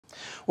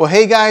Well,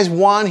 hey guys,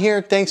 Juan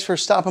here. Thanks for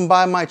stopping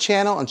by my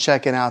channel and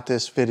checking out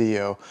this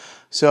video.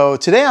 So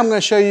today I'm going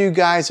to show you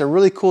guys a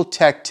really cool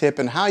tech tip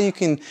and how you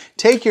can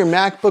take your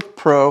MacBook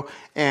Pro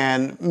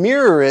and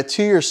mirror it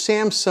to your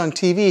Samsung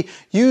TV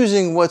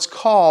using what's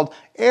called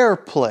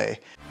Airplay.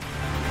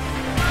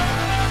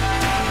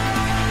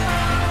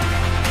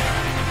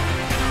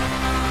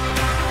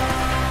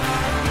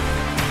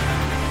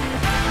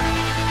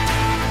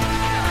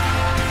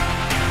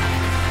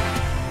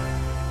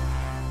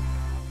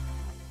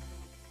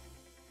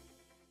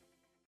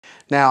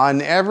 Now,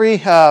 on every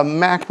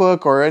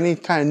MacBook or any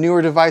kind of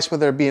newer device,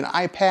 whether it be an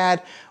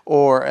iPad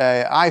or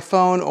an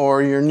iPhone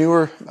or your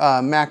newer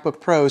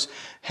MacBook Pros,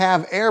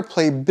 have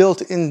AirPlay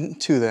built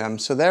into them.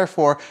 So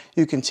therefore,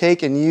 you can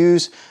take and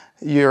use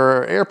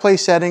your AirPlay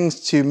settings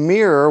to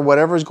mirror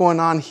whatever's going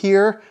on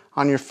here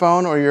on your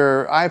phone or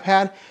your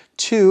iPad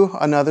to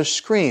another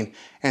screen.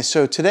 And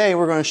so today,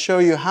 we're going to show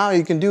you how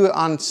you can do it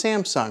on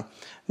Samsung.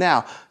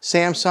 Now,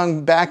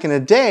 Samsung back in the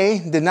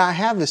day did not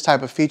have this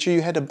type of feature.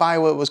 You had to buy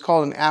what was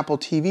called an Apple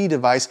TV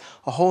device,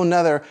 a whole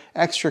nother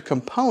extra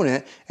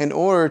component in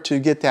order to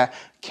get that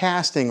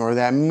casting or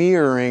that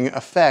mirroring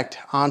effect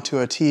onto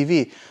a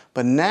TV.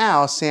 But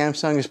now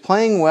Samsung is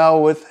playing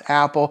well with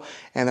Apple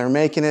and they're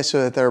making it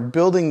so that they're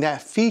building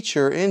that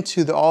feature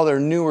into all their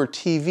newer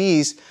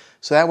TVs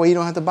so that way you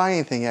don't have to buy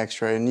anything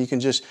extra and you can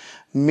just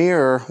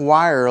mirror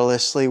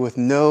wirelessly with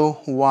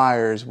no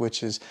wires,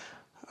 which is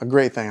a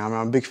great thing. I'm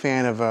a big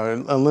fan of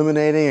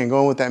eliminating and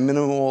going with that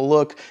minimal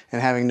look and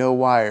having no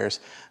wires.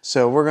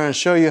 So we're going to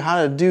show you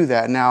how to do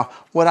that. Now,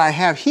 what I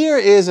have here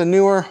is a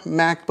newer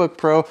MacBook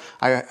Pro.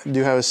 I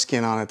do have a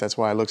skin on it, that's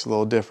why it looks a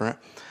little different.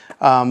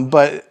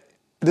 But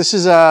this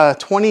is a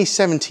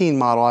 2017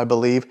 model, I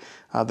believe,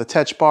 the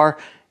Touch Bar.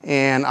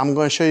 And I'm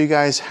going to show you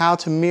guys how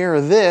to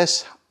mirror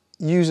this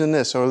using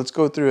this. So let's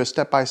go through a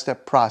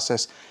step-by-step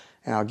process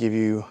and I'll give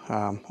you,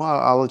 well,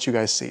 I'll let you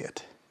guys see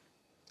it.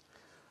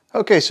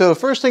 Okay, so the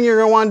first thing you're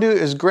going to want to do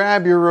is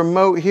grab your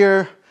remote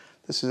here.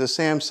 This is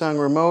a Samsung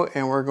remote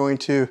and we're going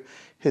to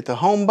hit the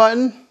home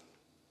button.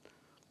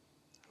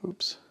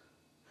 Oops,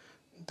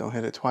 don't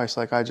hit it twice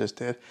like I just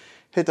did.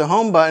 Hit the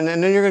home button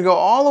and then you're going to go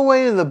all the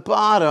way to the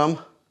bottom.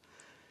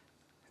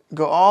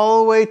 Go all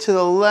the way to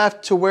the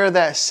left to where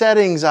that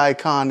settings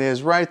icon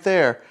is right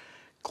there.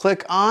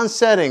 Click on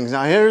settings.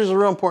 Now here's a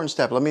real important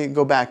step. Let me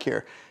go back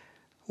here.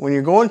 When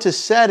you're going to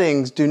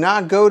settings, do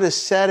not go to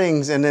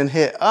settings and then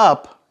hit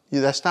up.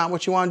 That's not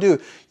what you want to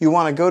do. You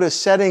want to go to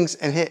settings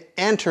and hit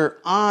enter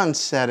on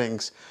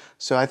settings.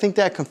 So I think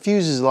that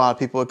confuses a lot of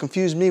people. It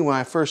confused me when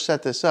I first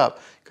set this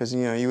up because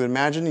you would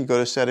imagine you go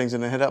to settings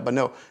and then hit up, but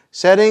no,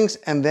 settings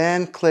and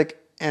then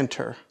click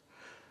enter.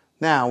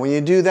 Now when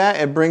you do that,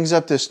 it brings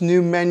up this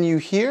new menu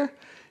here.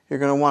 You're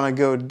going to want to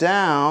go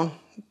down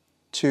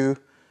to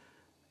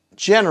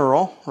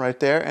general right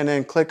there and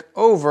then click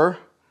over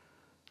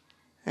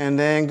and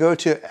then go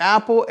to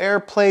Apple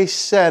AirPlay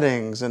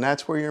settings and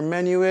that's where your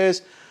menu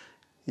is.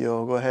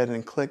 You'll go ahead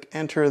and click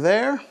enter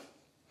there.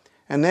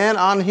 And then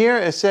on here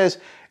it says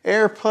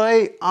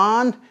AirPlay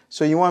on.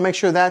 So you want to make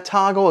sure that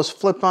toggle is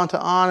flipped onto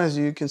on. As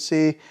you can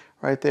see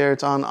right there,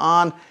 it's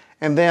on.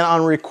 And then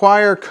on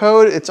require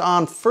code, it's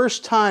on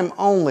first time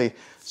only.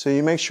 So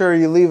you make sure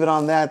you leave it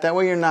on that. That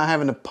way you're not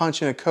having to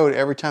punch in a code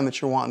every time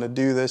that you're wanting to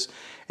do this.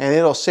 And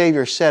it'll save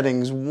your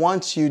settings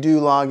once you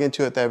do log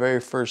into it that very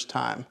first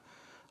time.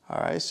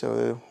 All right,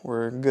 so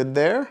we're good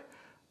there.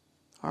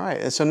 All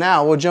right, and so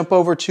now we'll jump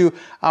over to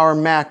our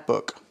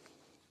MacBook.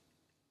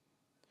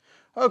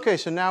 Okay,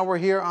 so now we're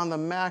here on the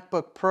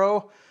MacBook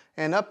Pro,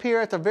 and up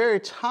here at the very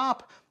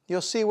top, you'll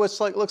see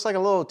what's looks like a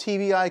little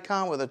TV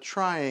icon with a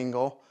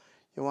triangle.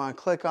 You want to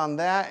click on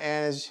that,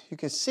 and as you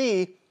can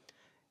see,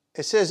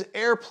 it says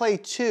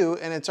AirPlay 2,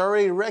 and it's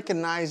already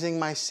recognizing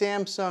my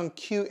Samsung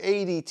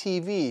Q80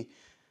 TV.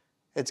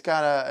 It's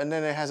got and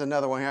then it has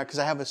another one here because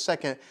I have a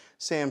second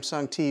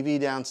Samsung TV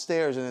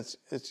downstairs, and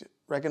it's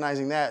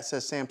recognizing that. It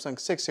says Samsung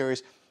 6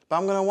 series, but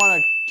I'm going to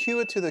want to cue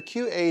it to the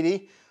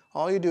Q80.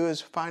 All you do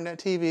is find that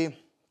TV,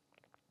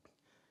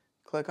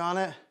 click on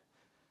it,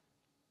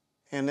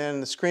 and then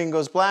the screen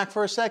goes black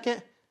for a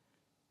second.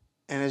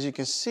 And as you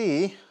can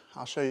see,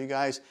 I'll show you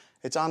guys,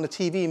 it's on the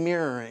TV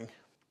mirroring.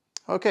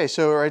 Okay,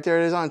 so right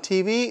there it is on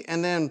TV,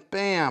 and then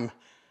bam,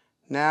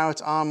 now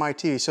it's on my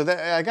TV. So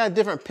I got a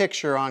different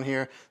picture on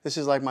here. This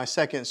is like my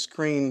second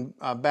screen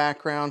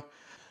background.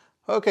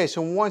 Okay,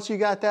 so once you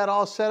got that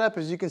all set up,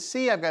 as you can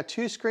see, I've got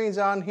two screens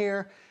on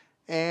here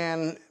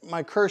and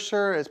my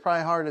cursor, it's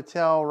probably hard to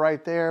tell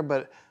right there,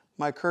 but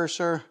my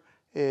cursor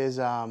is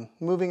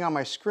moving on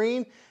my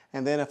screen.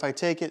 And then if I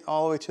take it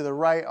all the way to the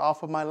right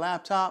off of my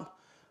laptop,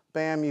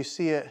 bam, you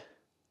see it.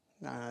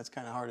 No, it's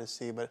kind of hard to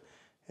see, but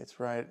it's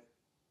right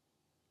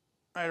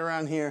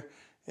around here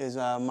is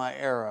my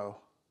arrow.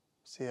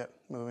 See it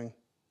moving?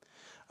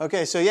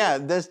 Okay, so yeah,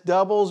 this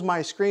doubles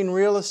my screen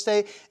real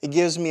estate. It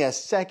gives me a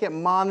second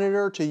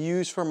monitor to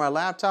use for my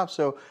laptop,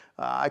 so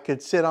I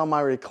could sit on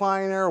my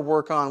recliner,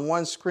 work on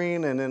one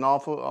screen, and then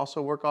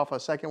also work off a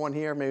second one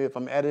here, maybe if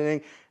I'm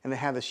editing, and then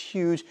have this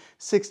huge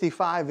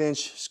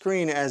 65-inch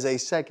screen as a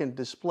second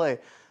display.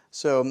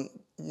 So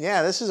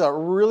yeah, this is a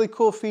really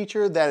cool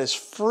feature that is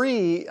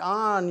free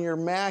on your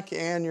Mac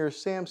and your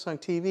Samsung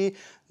TV.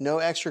 No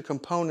extra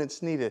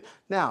components needed.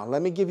 Now,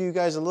 let me give you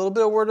guys a little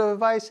bit of word of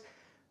advice.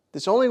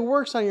 This only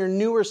works on your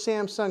newer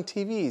Samsung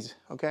TVs,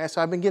 okay?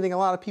 So I've been getting a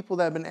lot of people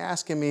that have been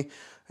asking me,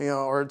 you know,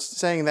 or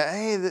saying that,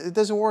 hey, it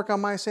doesn't work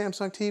on my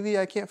Samsung TV,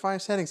 I can't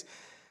find settings.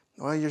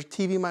 Well, your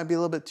TV might be a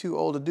little bit too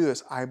old to do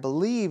this. I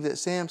believe that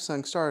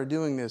Samsung started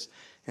doing this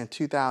in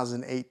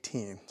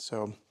 2018.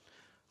 So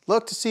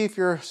look to see if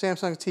your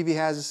Samsung TV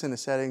has this in the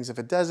settings. If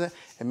it doesn't,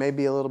 it may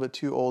be a little bit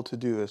too old to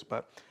do this,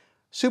 but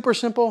super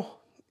simple,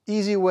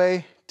 easy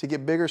way to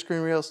get bigger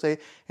screen real estate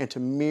and to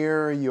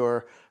mirror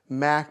your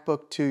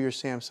MacBook to your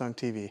Samsung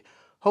TV.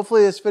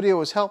 Hopefully this video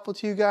was helpful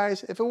to you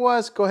guys. If it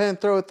was, go ahead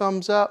and throw a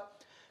thumbs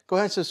up. Go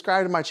ahead and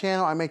subscribe to my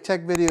channel. I make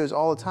tech videos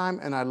all the time,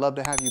 and I'd love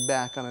to have you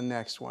back on the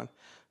next one.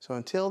 So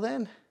until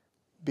then,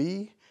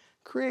 be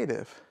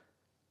creative.